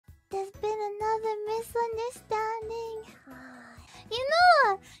understanding.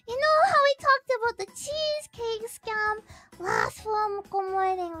 You know how we talked about the cheesecake scam last FUWAMOCO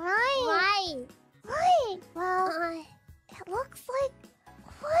morning, right? Right. Well, it looks like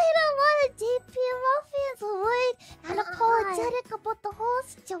quite a lot of DP ruffians were worried and apologetic about the whole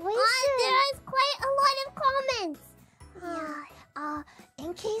situation. There is quite a lot of comments. Yeah.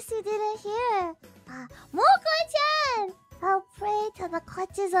 In case you didn't hear, Moko-chan fell prey to the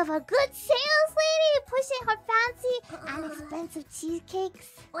clutches of a good sales lady pushing her fancy and expensive cheesecakes.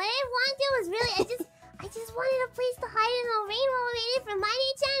 What I wanted was really, I just wanted a place to hide in the rain while we waited for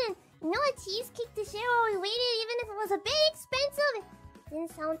Mighty-chan. And you know, a cheesecake to share while we waited, even if it was a bit expensive. It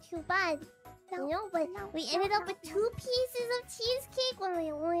didn't sound too bad. No, you know, but we ended up with 2 pieces of cheesecake when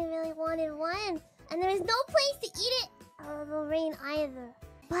we only really wanted 1. And there was no place to eat it out of the rain either.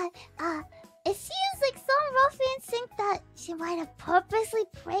 But, it seems like some ruffians think that she might have purposely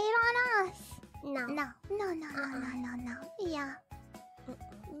preyed on us. No. No. Yeah.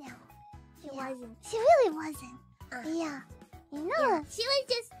 No. She wasn't. She really wasn't. Yeah. You know. Yeah, she was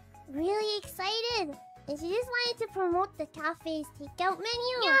just really excited. And she just wanted to promote the cafe's takeout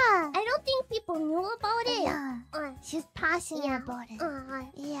menu. Yeah. I don't think people knew about it. Yeah. She was passionate about it.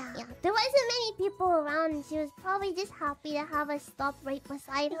 Yeah. There wasn't many people around, and she was probably just happy to have us stop right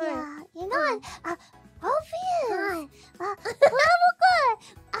beside her. Yeah. You know what? Ruffians! FUWAMOCO!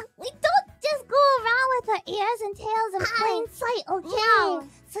 We don't just go around with our ears and tails in plain sight, okay? No.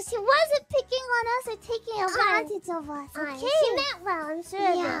 So she wasn't picking on us or taking advantage of us, okay? She meant well, I'm sure.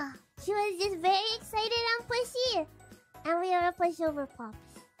 Yeah. She was just very excited and pushy. And we are a pushover pups.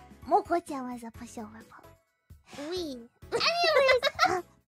 Moko-chan was a pushover pup. We. Anyways,